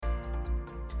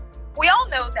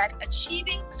know that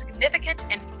achieving significant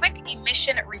and quick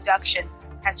emission reductions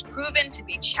has proven to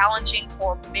be challenging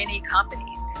for many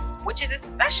companies, which is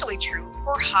especially true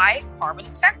for high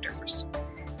carbon sectors.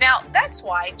 Now, that's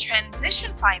why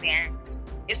transition finance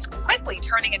is quickly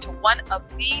turning into one of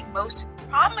the most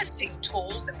promising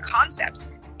tools and concepts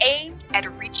aimed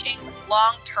at reaching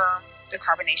long-term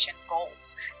decarbonation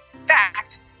goals. In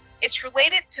fact, it's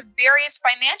related to various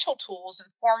financial tools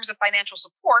and forms of financial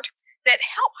support that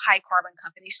help high carbon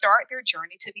companies start their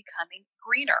journey to becoming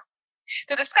greener.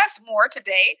 To discuss more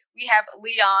today, we have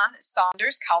Leon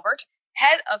Saunders Calvert,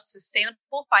 Head of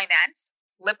Sustainable Finance,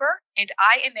 Lipper and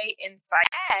INA Insight,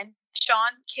 and Sean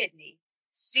Kidney,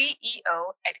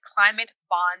 CEO at Climate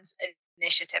Bonds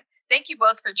Initiative. Thank you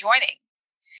both for joining.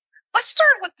 Let's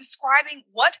start with describing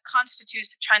what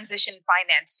constitutes transition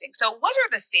financing. So what are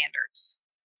the standards?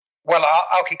 Well,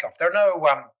 I'll kick off. There are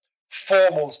no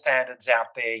formal standards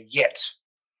out there yet.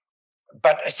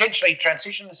 But essentially,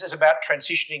 transitions is about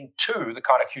transitioning to the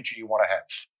kind of future you want to have.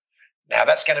 Now,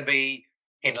 that's going to be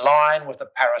in line with the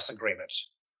Paris Agreement,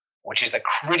 which is the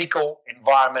critical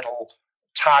environmental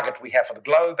target we have for the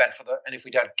globe, and if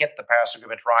we don't get the Paris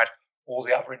Agreement right, all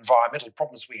the other environmental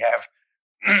problems we have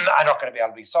are not going to be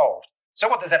able to be solved. So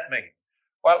what does that mean?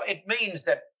 Well, it means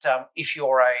that if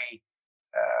you're a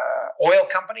oil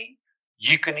company,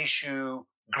 you can issue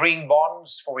green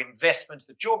bonds for investments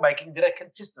that you're making that are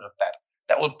consistent with that.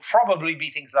 That will probably be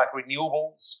things like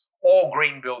renewables or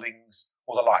green buildings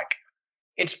or the like.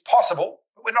 It's possible,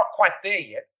 but we're not quite there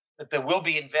yet, that there will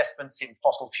be investments in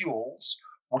fossil fuels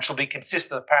which will be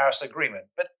consistent with the Paris Agreement.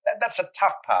 But that's a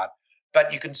tough part.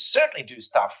 But you can certainly do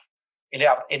stuff in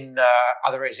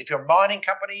other areas. If you're a mining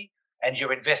company and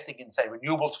you're investing in, say,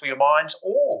 renewables for your mines,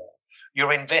 or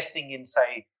you're investing in,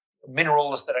 say,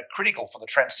 minerals that are critical for the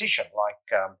transition,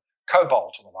 like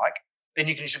cobalt or the like, then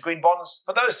you can issue green bonds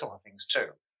for those sort of things too.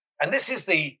 And this is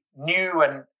the new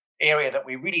and area that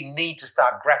we really need to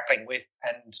start grappling with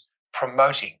and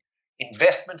promoting.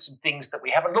 Investments in things that we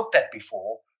haven't looked at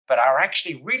before, but are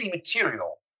actually really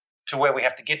material to where we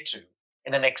have to get to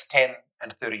in the next 10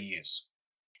 and 30 years.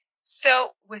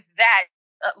 So with that,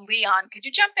 Leon, could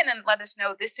you jump in and let us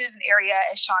know, this is an area,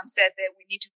 as Sean said, that we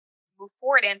need to move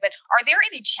forward in, but are there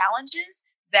any challenges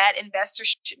that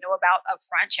investors should know about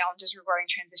upfront, challenges regarding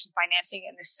transition financing?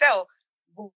 And if so,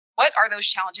 what are those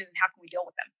challenges and how can we deal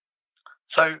with them?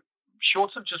 So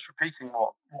short of just repeating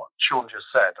what Sean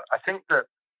just said, I think that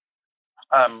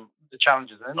the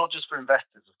challenges, and they're not just for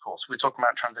investors, of course. We're talking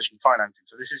about transition financing.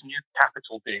 So this is new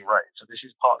capital being raised. So this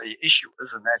is partly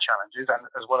issuers and their challenges, and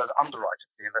as well as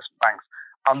underwriters, the investment banks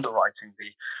underwriting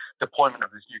the deployment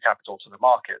of this new capital to the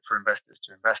market for investors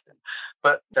to invest in.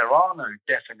 But there are no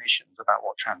definitions about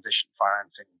what transition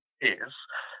financing is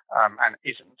and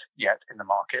isn't yet in the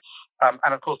market.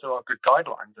 And of course, there are good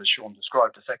guidelines, as Sean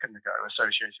described a second ago,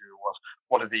 associated with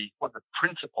what are the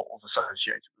principles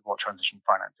associated with what transition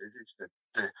finance is. It's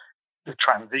the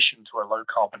transition to a low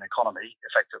carbon economy,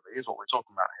 effectively, is what we're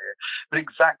talking about here. But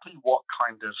exactly what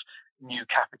kind of new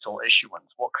capital issuance,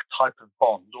 what type of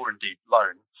bond or indeed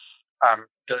loan,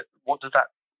 what does that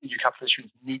new capital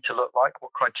issuance need to look like?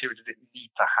 What criteria does it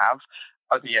need to have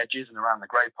at the edges and around the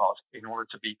grey parts in order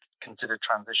to be considered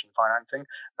transition financing?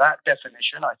 That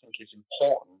definition, I think, is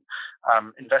important.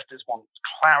 Investors want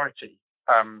clarity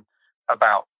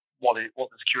about what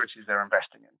the securities they're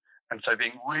investing in. And so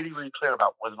being really, really clear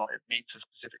about whether or not it meets a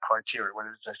specific criteria,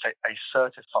 whether it's a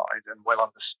certified and well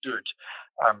understood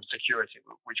security,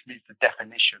 which meets the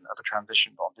definition of a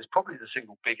transition bond, is probably the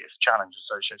single biggest challenge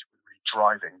associated with really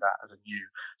driving that as a new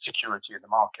security in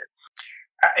the market.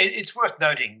 It's worth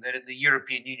noting that in the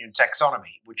European Union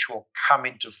taxonomy, which will come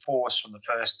into force from the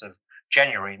 1st of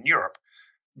January in Europe,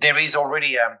 there is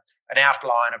already an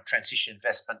outline of transition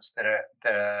investments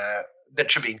that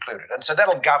should be included. And so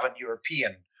that'll govern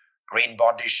European green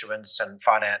bond issuance and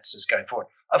finances going forward.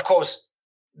 Of course,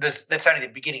 that's only the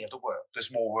beginning of the work.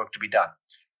 There's more work to be done.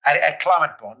 At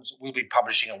Climate Bonds, we'll be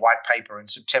publishing a white paper in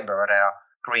September at our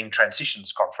Green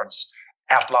Transitions Conference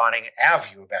outlining our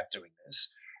view about doing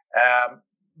this.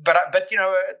 But you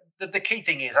know, the key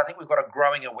thing is I think we've got a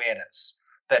growing awareness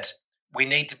that we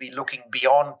need to be looking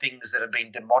beyond things that have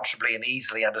been demonstrably and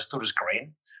easily understood as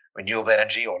green, renewable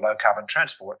energy or low carbon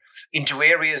transport, into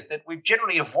areas that we've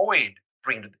generally avoided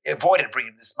bringing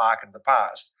to this market in the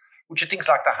past, which are things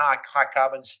like the high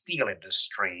carbon steel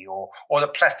industry or the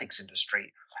plastics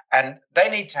industry. And they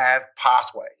need to have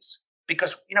pathways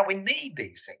because, you know, we need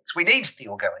these things. We need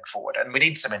steel going forward and we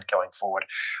need cement going forward.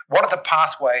 What are the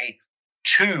pathway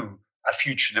to a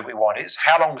future that we want is.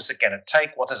 How long is it going to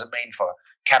take? What does it mean for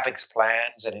CapEx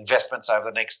plans and investments over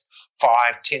the next 5,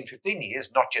 10, 15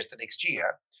 years, not just the next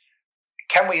year?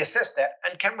 Can we assess that?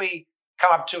 And can we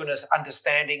come up to an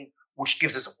understanding which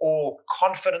gives us all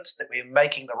confidence that we're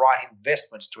making the right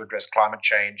investments to address climate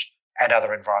change and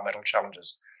other environmental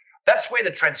challenges? That's where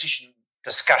the transition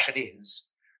discussion is.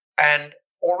 And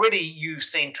already you've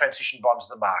seen transition bonds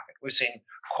in the market. We've seen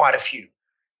quite a few.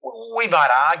 We might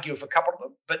argue for a couple of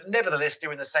them, but nevertheless,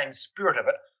 they're in the same spirit of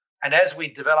it. And as we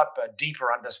develop a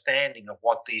deeper understanding of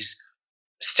what these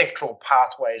sectoral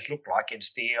pathways look like in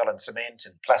steel and cement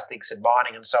and plastics and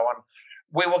mining and so on,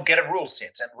 we will get a rule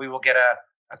set and we will get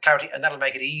a clarity, and that'll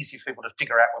make it easy for people to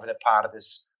figure out whether they're part of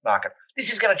this market.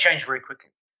 This is going to change very quickly.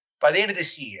 By the end of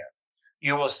this year,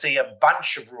 you will see a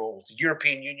bunch of rules: the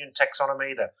European Union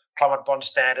taxonomy, the Climate Bond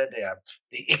Standard,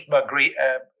 the ICMA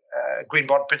Green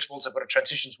Bond Principles. I've got a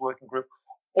transitions working group.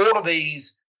 All of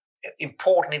these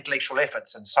important intellectual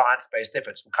efforts and science-based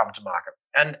efforts will come to market,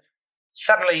 and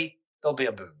suddenly there'll be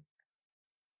a boom.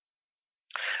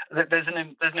 There's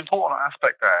an important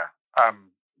aspect there,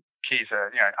 Keith,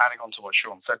 adding on to what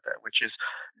Sean said there, which is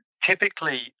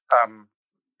typically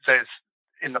there's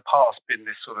in the past been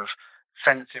this sort of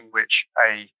sense in which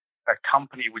a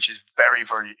company which is very,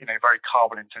 very in a very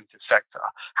carbon intensive sector,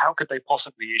 how could they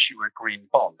possibly issue a green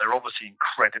bond? They're obviously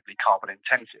incredibly carbon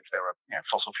intensive. There are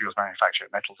fossil fuels manufactured,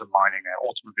 metals and mining,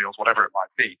 automobiles, whatever it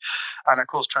might be. And of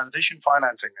course, transition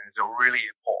financing is a really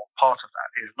important part of that.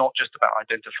 It's not just about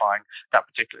identifying that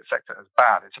particular sector as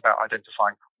bad. It's about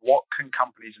identifying what can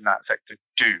companies in that sector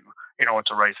do in order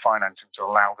to raise financing to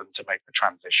allow them to make the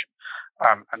transition.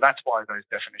 And that's why those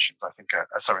definitions, I think, are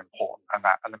so important, and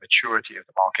the maturity of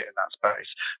the market in that space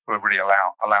will really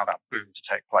allow that boom to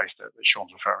take place that Sean's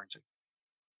referring to.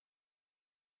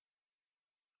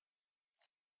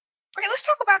 Great. Let's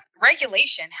talk about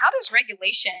regulation. How does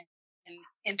regulation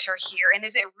enter here? And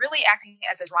is it really acting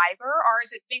as a driver, or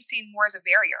is it being seen more as a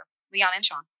barrier? Leon and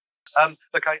Sean.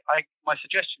 Look, my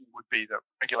suggestion would be that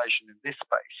regulation in this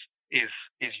space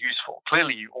is useful.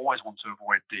 Clearly, you always want to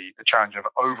avoid the challenge of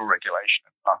over-regulation,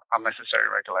 unnecessary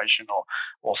regulation,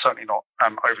 or certainly not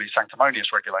overly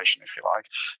sanctimonious regulation, if you like.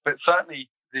 But certainly,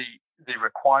 the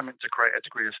requirement to create a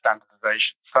degree of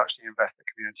standardization such the investor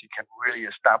community can really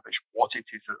establish what it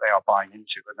is that they are buying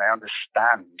into, and they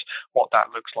understand what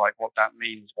that looks like, what that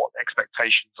means, what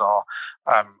expectations are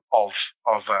of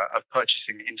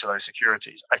purchasing into those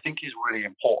securities, I think is really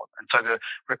important. And so the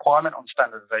requirement on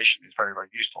standardization is very,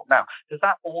 very useful. Now, does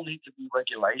that all need to be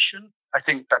regulation? I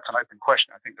think that's an open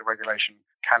question. I think the regulation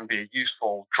can be a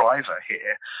useful driver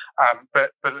here,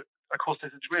 but of course,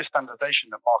 there's a degree of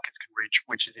standardization that markets can reach,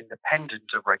 which is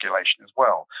independent of regulation as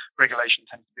well. Regulation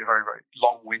tends to be a very, very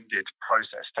long-winded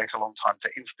process, takes a long time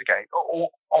to instigate, or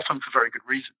often for very good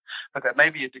reason. But there may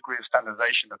be a degree of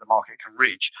standardization that the market can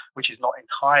reach, which is not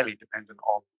entirely dependent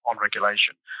on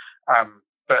regulation.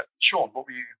 But Sean, what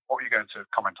were you going to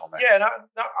comment on there? Yeah,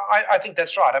 I think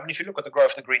that's right. I mean, if you look at the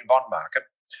growth of the green bond market,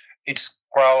 it's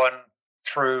grown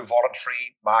through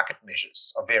voluntary market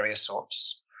measures of various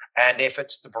sorts and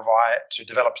efforts to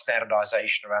develop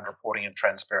standardization around reporting and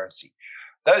transparency.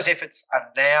 Those efforts are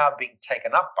now being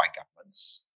taken up by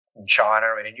governments in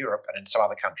China and in Europe and in some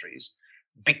other countries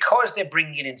because they're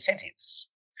bringing in incentives.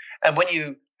 And when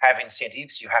you have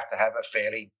incentives, you have to have a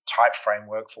fairly tight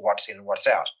framework for what's in and what's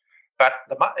out. But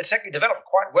it's actually developed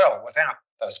quite well without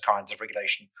those kinds of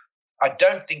regulation. I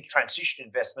don't think transition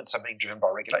investments are being driven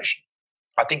by regulation.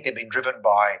 I think they're being driven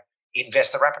by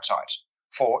investor appetite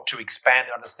to expand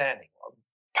their understanding,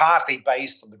 partly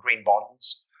based on the green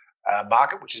bonds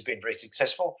market, which has been very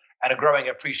successful, and a growing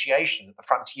appreciation that the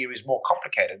frontier is more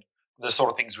complicated than the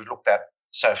sort of things we've looked at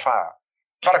so far.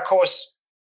 But of course,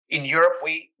 in Europe,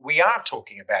 we are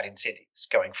talking about incentives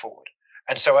going forward.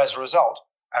 And so as a result,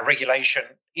 a regulation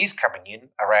is coming in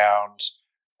around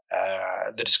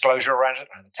the disclosure around it,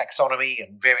 and the taxonomy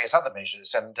and various other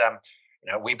measures. And,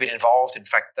 we've been involved. In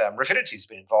fact, Refinity's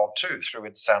been involved too through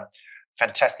its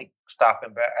fantastic staff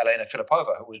member, Elena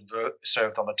Filipova, who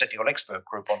served on the technical expert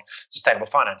group on sustainable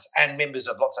finance, and members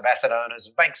of lots of asset owners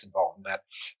and banks involved in that.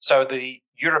 So the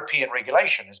European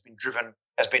regulation has been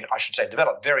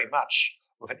developed very much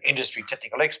with an industry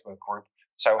technical expert group.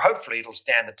 So hopefully it'll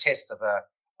stand the test of a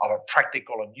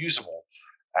practical and usable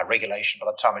regulation by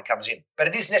the time it comes in. But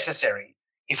it is necessary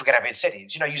if we're going to have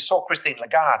incentives. You saw Christine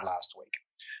Lagarde last week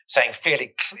saying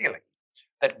fairly clearly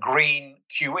that green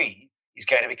QE is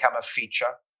going to become a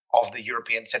feature of the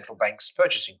European Central Bank's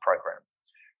purchasing program.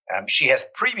 She has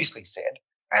previously said,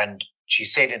 and she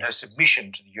said in her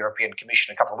submission to the European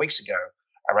Commission a couple of weeks ago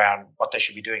around what they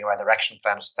should be doing around their action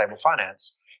plan of sustainable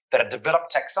finance, that a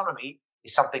developed taxonomy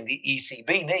is something the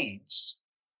ECB needs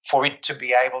for it to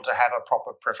be able to have a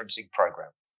proper preferencing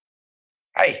program.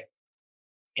 Hey,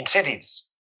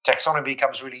 incentives, taxonomy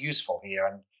becomes really useful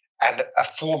here, and a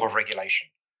form of regulation.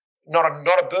 Not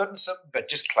a burdensome, but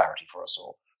just clarity for us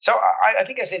all. So I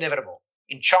think it's inevitable.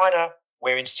 In China,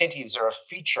 where incentives are a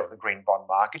feature of the green bond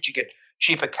market, you get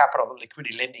cheaper capital, the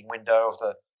liquidity lending window of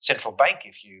the central bank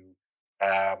if you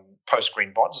post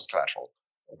green bonds as collateral,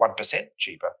 1%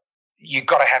 cheaper. You've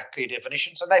got to have clear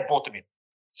definitions, and they brought them in.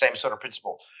 Same sort of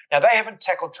principle. Now, they haven't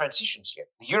tackled transitions yet.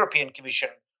 The European Commission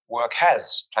work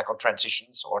has tackled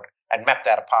transitions and mapped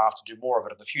out a path to do more of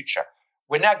it in the future.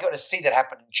 We're now going to see that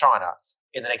happen in China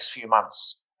in the next few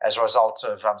months as a result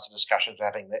of some discussions we're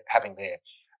having there.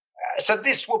 So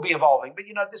this will be evolving, but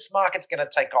this market's going to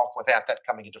take off without that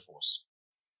coming into force.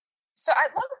 So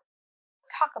I'd love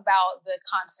to talk about the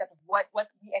concept of what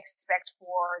we expect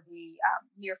for the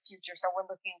near future. So we're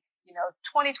looking,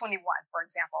 2021, for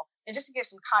example. And just to give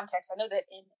some context, I know that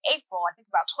in April, I think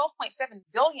about $12.7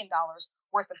 billion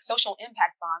worth of social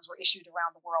impact bonds were issued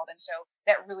around the world. And so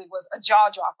that really was a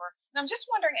jaw dropper. And I'm just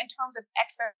wondering, in terms of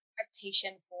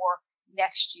expectation for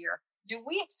next year, do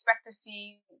we expect to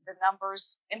see the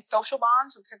numbers in social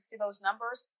bonds? We expect to see those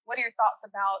numbers. What are your thoughts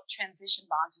about transition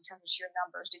bonds in terms of sheer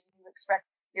numbers? Do you expect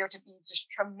there to be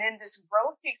just tremendous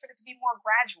growth? Do you expect it to be more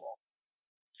gradual?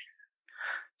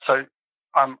 So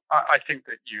I think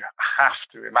that you have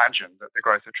to imagine that the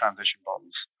growth of transition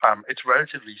bonds, it's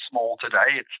relatively small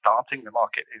today. It's starting. The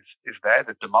market is there.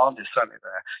 The demand is certainly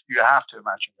there. You have to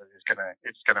imagine that it's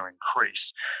going to increase.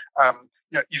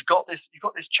 You've got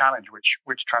this challenge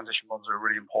which transition bonds are a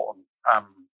really important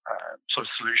sort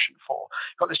of solution for.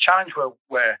 You've got this challenge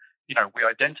where we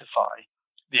identify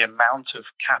the amount of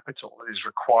capital that is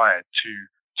required to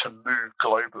move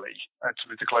globally, to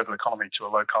move the global economy to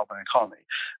a low carbon economy.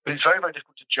 But it's very, very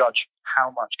difficult to judge how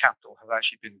much capital has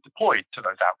actually been deployed to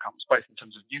those outcomes, both in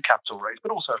terms of new capital raised, but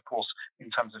also, of course,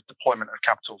 in terms of deployment of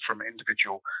capital from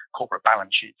individual corporate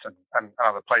balance sheets and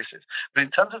other places. But in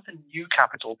terms of the new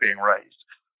capital being raised,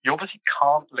 you obviously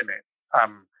can't limit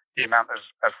the amount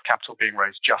of capital being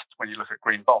raised just when you look at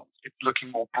green bonds. It's looking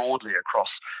more broadly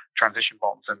across transition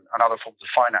bonds and other forms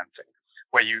of financing,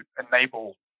 where you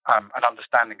enable an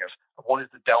understanding of what is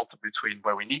the delta between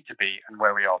where we need to be and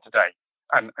where we are today,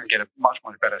 and get a much,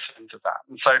 much better sense of that.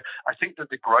 And so I think that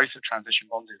the growth of transition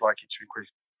bonds is likely to increase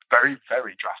very,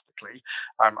 very drastically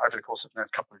over the course of the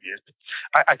next couple of years.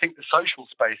 But I think the social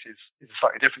space is a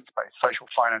slightly different space. Social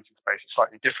financing space is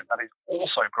slightly different. That is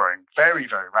also growing very,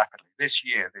 very rapidly. This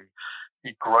year,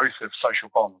 the growth of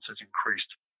social bonds has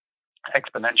increased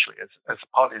exponentially as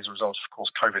partly as a result of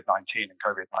course, COVID-19 and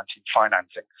COVID-19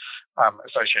 financing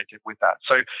associated with that.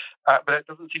 So, but it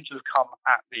doesn't seem to have come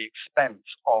at the expense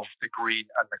of the green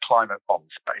and the climate bond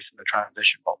space and the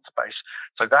transition bond space.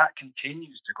 So that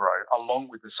continues to grow along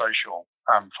with the social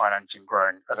financing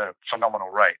growing at a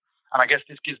phenomenal rate. And I guess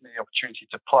this gives me the opportunity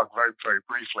to plug very, very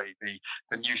briefly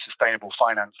the new Sustainable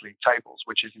Finance League tables,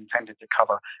 which is intended to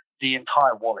cover the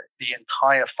entire wallet, the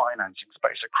entire financing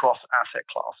space across asset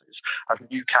classes of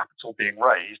new capital being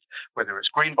raised, whether it's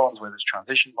green bonds, whether it's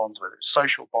transition bonds, whether it's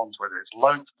social bonds, whether it's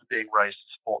loans that are being raised to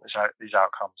support these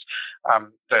outcomes.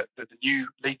 The new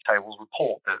league tables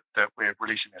report that we're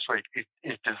releasing this week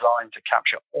is designed to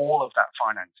capture all of that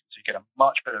financing, so you get a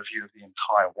much better view of the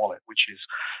entire wallet, which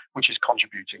is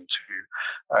contributing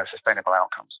to sustainable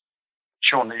outcomes.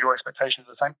 Sean, are your expectations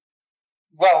the same?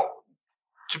 Well,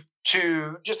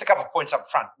 to just a couple of points up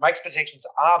front, my expectations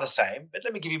are the same, but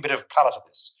let me give you a bit of colour to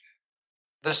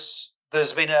this.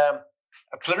 There's been a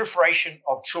proliferation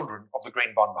of children of the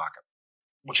green bond market,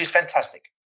 which is fantastic.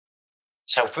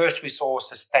 So first we saw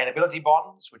sustainability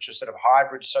bonds, which are sort of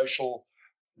hybrid social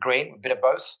green, a bit of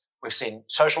both. We've seen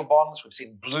social bonds, we've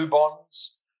seen blue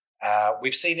bonds,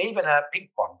 we've seen even a pink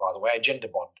bond, by the way, a gender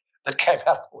bond that came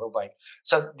out of the World Bank.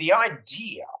 So the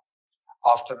idea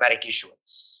of thematic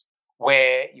issuance,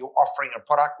 where you're offering a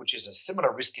product which is a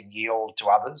similar risk and yield to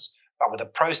others, but where the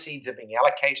proceeds are being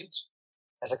allocated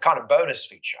as a kind of bonus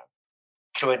feature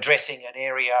to addressing an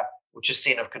area which is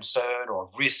seen of concern or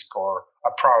of risk or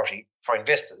a priority for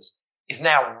investors, is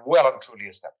now well and truly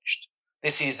established.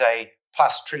 This is a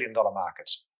plus $1 trillion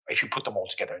market if you put them all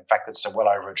together. In fact, it's well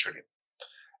over $1 trillion.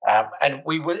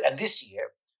 And this year,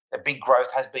 the big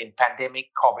growth has been pandemic,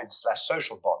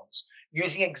 COVID/social bonds,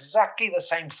 using exactly the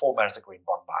same format as the green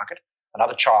bond market,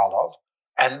 another child of,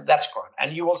 and that's grown.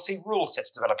 And you will see rule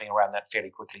sets developing around that fairly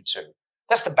quickly too.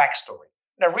 That's the backstory.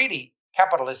 Really,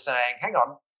 capital is saying, hang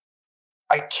on,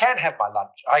 I can have my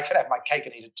lunch, I can have my cake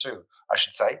and eat it too, I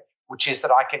should say, which is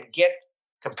that I can get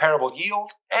comparable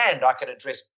yield and I can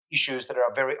address issues that are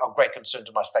of great concern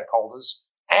to my stakeholders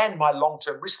and my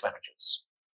long-term risk managers,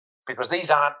 because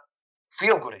these aren't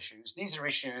feel-good issues. These are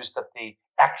issues that the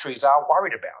actuaries are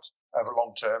worried about over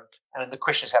long term, and the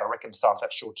question is how to reconcile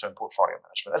that short-term portfolio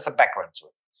management. That's the background to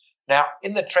it. Now,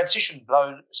 in the transition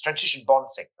bond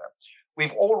sector,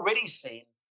 we've already seen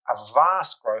a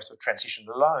vast growth of transition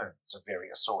loans of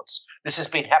various sorts. This has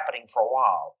been happening for a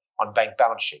while on bank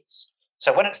balance sheets.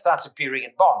 So when it starts appearing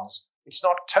in bonds, it's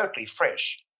not totally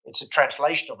fresh. It's a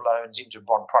translation of loans into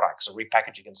bond products, a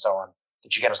repackaging and so on,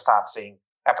 that you're going to start seeing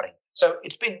happening. So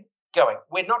it's been going.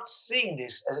 We're not seeing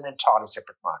this as an entirely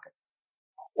separate market.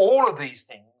 All of these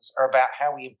things are about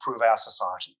how we improve our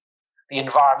society. The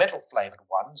environmental flavoured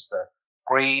ones, the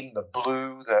green, the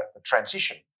blue, the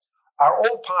transition, are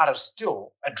all part of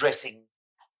still addressing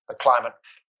the climate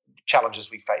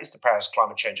challenges we face, the Paris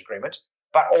Climate Change Agreement,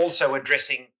 but also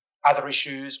addressing other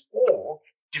issues or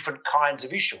different kinds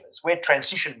of issuers. Where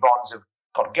transition bonds have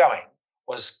got going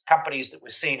was companies that were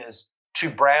seen as too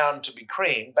brown to be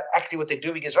cream, but actually what they're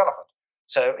doing is relevant.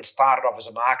 So it started off as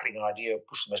a marketing idea,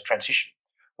 push them as transition.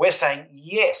 We're saying,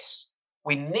 yes,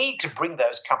 we need to bring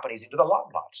those companies into the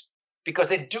limelight because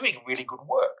they're doing really good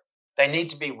work. They need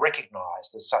to be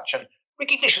recognised as such. And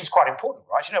recognition is quite important,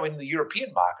 right? You know, in the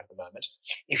European market at the moment,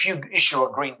 if you issue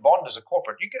a green bond as a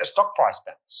corporate, you get a stock price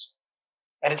bounce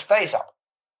and it stays up.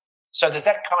 So there's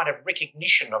that kind of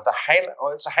recognition of the halo,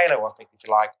 or it's a halo effect, if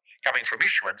you like, coming from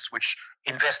issuance, which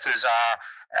investors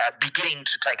are beginning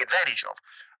to take advantage of.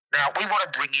 Now, we want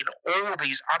to bring in all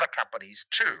these other companies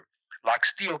too, like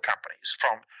steel companies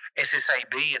from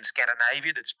SSAB in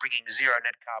Scandinavia that's bringing zero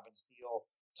net carbon steel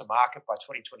to market by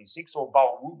 2026, or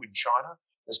Baowu in China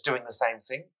that's doing the same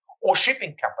thing, or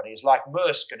shipping companies like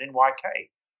Maersk and NYK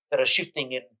that are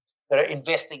shifting in, that are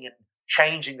investing in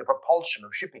changing the propulsion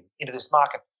of shipping into this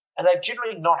market. And they've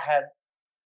generally not had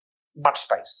much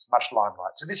space, much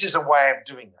limelight. So this is a way of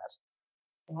doing that.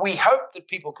 We hope that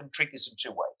people can treat this in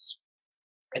two ways.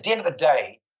 At the end of the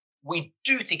day, we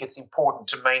do think it's important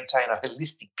to maintain a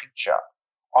holistic picture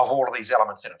of all of these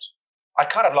elements in it. I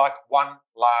kind of like one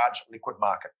large liquid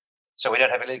market, so we don't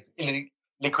have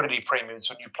liquidity premiums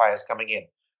for new players coming in.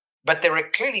 But there are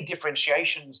clearly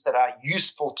differentiations that are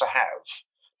useful to have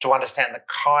to understand the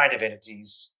kind of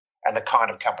entities and the kind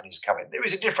of companies coming in. There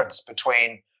is a difference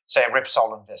between, say,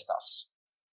 Repsol and Vestas.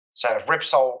 So if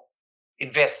Repsol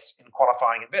invests in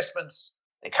qualifying investments,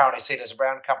 they're currently seen as a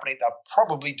brown company, they'll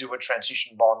probably do a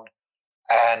transition bond,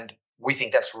 and we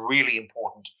think that's really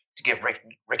important to give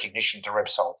recognition to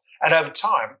Repsol. And over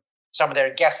time, some of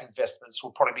their gas investments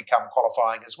will probably become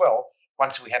qualifying as well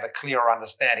once we have a clearer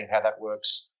understanding of how that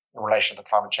works in relation to the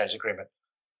Climate Change Agreement.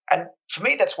 And for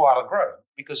me, that's why it'll grow,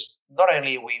 because not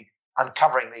only are we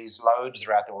uncovering these loads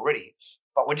that are out there already,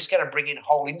 but we're just going to bring in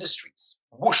whole industries,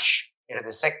 whoosh, into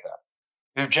the sector,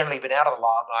 who've generally been out of the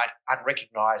limelight,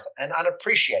 unrecognised and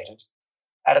unappreciated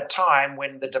at a time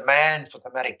when the demand for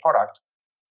thematic product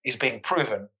is being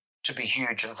proven to be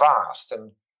huge and vast.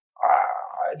 And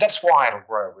that's why it'll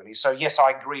grow, really. So, yes,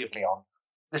 I agree with Leon.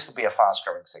 This will be a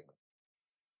fast-growing segment.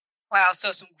 Wow,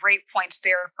 so some great points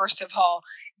there. First of all,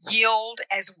 yield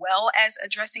as well as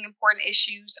addressing important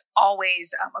issues,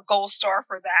 always a gold star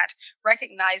for that,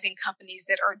 recognizing companies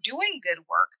that are doing good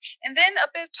work. And then a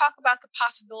bit of talk about the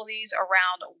possibilities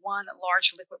around one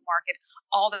large liquid market,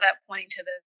 all of that pointing to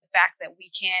the fact that we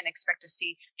can expect to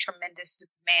see tremendous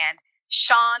demand.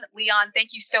 Sean, Leon,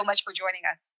 thank you so much for joining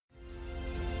us.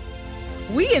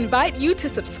 We invite you to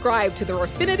subscribe to the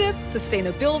Refinitiv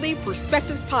Sustainability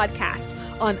Perspectives podcast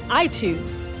on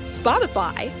iTunes,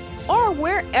 Spotify, or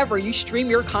wherever you stream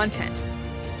your content.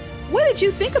 What did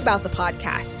you think about the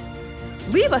podcast?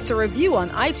 Leave us a review on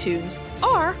iTunes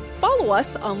or follow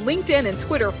us on LinkedIn and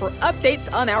Twitter for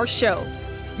updates on our show.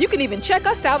 You can even check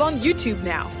us out on YouTube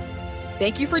now.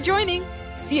 Thank you for joining.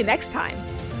 See you next time.